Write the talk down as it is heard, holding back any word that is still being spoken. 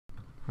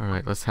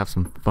Alright, let's have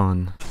some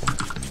fun.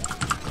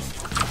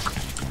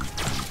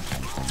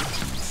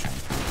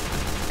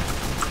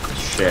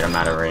 Shit, I'm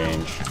out of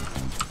range.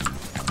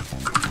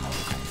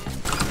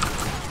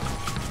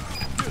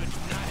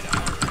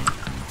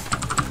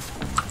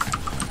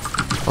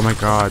 Oh my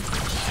god.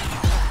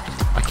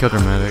 I killed her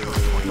medic.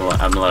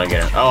 I'm gonna let her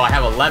get it. Oh, I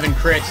have 11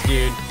 crits,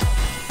 dude.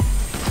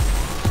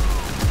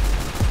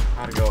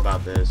 How to go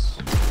about this?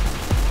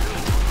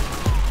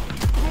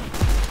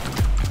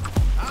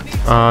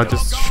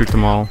 Just shoot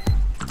them all.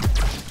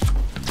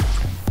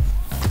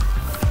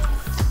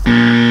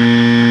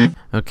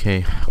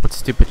 Okay, what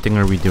stupid thing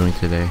are we doing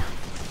today?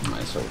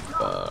 Myself,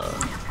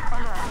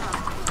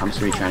 I'm just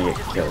gonna be trying to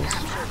get kills.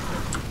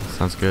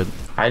 Sounds good.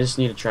 I just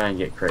need to try and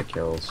get crit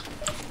kills.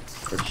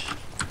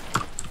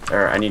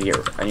 Or I need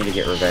to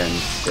get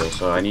revenge kills,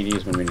 so I need to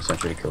use my mini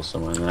sentry to kill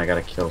someone, and then I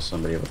gotta kill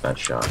somebody with that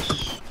shot.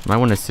 Might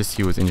want to assist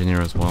you with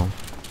engineer as well.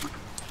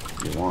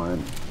 If you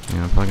want.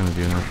 Yeah, I'm probably gonna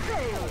do that.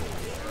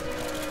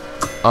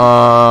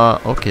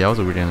 Okay, that was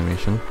a weird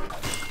animation.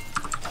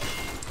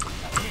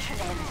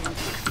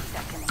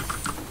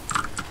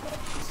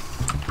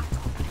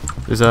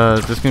 There's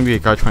gonna be a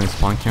guy trying to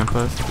spawn camp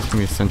us. There's gonna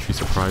be a sentry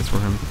surprise for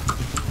him.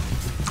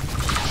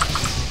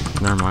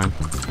 Never mind.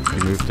 We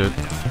moved it.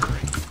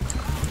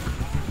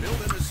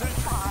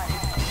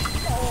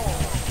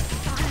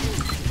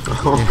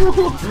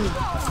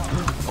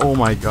 Oh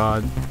my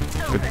god.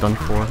 Good done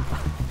for.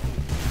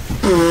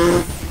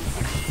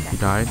 He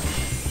died?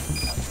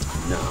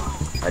 No,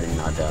 I did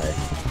not die.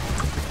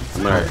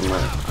 I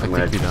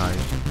think he died.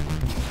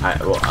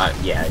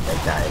 Yeah, I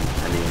died.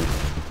 I mean,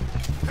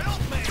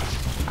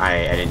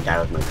 I didn't die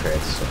with my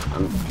crits, so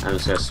I'm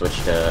just gonna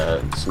switch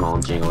to small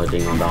jingle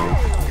dingle dong.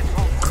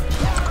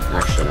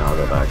 Actually, no, I'll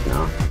go back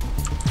now.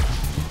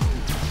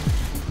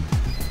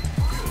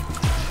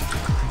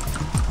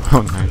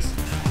 Oh, nice.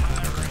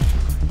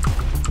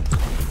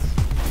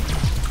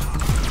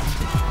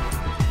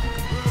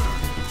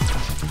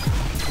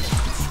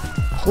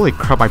 Holy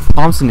crap, my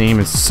Pomson aim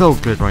is so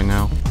good right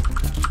now.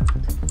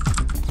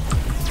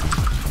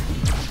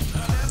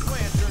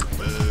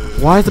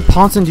 Why did the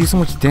Pomson do so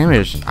much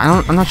damage?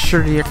 I'm not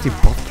sure he actually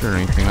buffed her or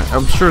anything.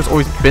 I'm sure it's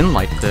always been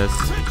like this.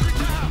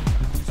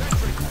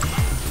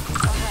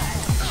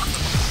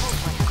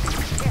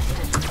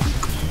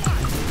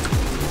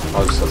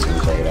 I'll just let him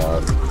take it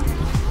out.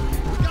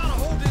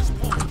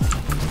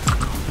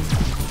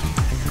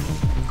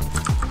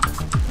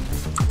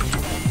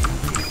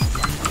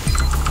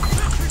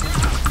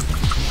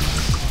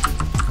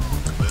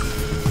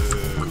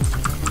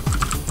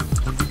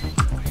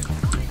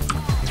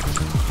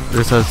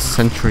 There's a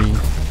sentry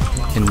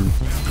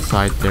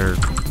inside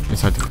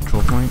inside the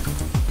control point.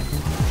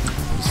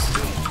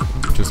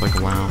 Just like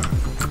wow.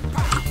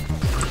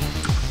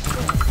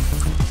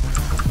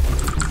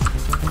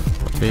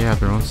 They have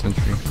their own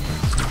sentry.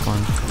 It's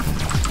fun.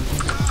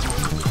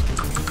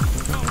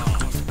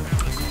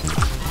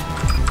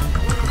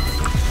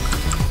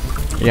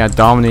 Yeah,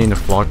 dominating the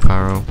Flog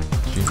Pyro.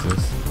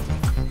 Jesus.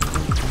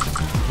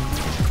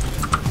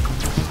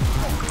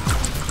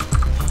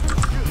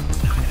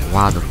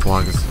 Wow, the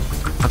Flog is...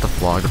 Not the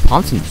Flog, the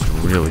Pomson is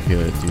really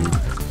good, dude.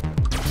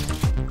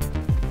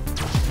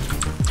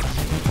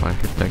 Oh, I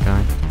hit that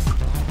guy.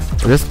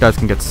 Oh, this guy's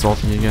can get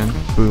salty again.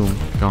 Boom,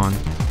 gone.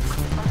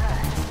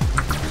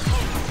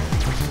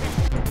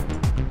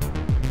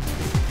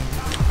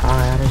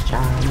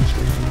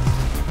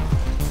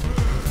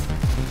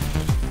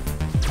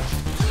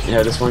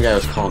 Yeah, this one guy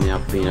was calling me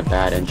out for being a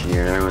bad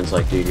engineer, and everyone's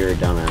like, dude, you're a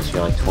dumbass, you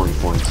got like 20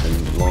 points,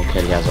 and Lone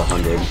Kitty has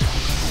 100.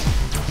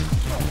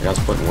 I was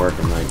putting work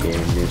in that game,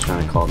 and he was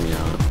trying to call me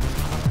out.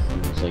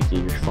 And I was like,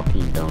 dude, you're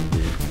fucking dumb,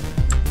 dude.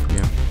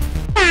 Yeah.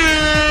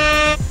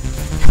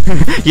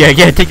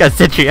 Yeah, take that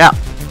sentry out.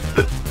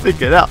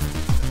 Take it out.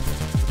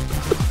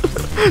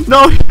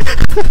 No!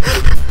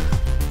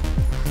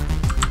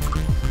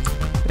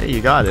 Hey,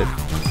 you got it.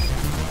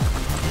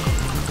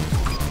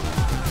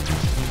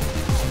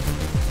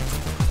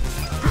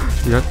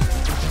 Dude, that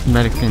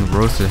medic thing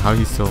roasted. How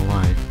he's still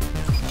alive?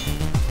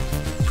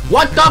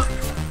 What the f—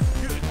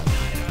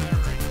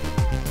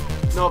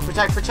 No,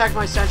 protect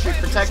my sentry.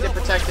 Protect it,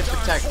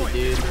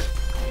 dude.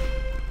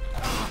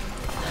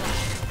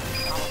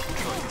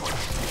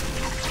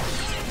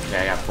 Okay,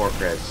 I got 4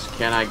 crits.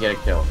 Can I get a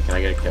kill?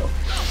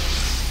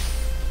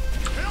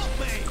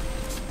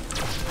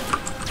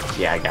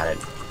 Yeah, I got it.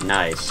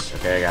 Nice.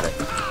 Okay, I got it.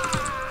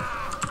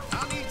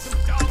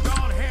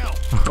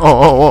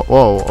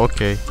 Oh,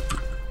 okay.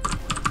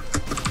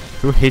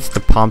 Who hates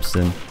the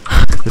Pomson?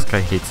 This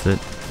guy hates it.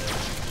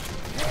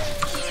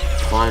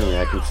 Finally,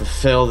 I can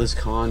fulfill this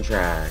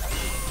contract.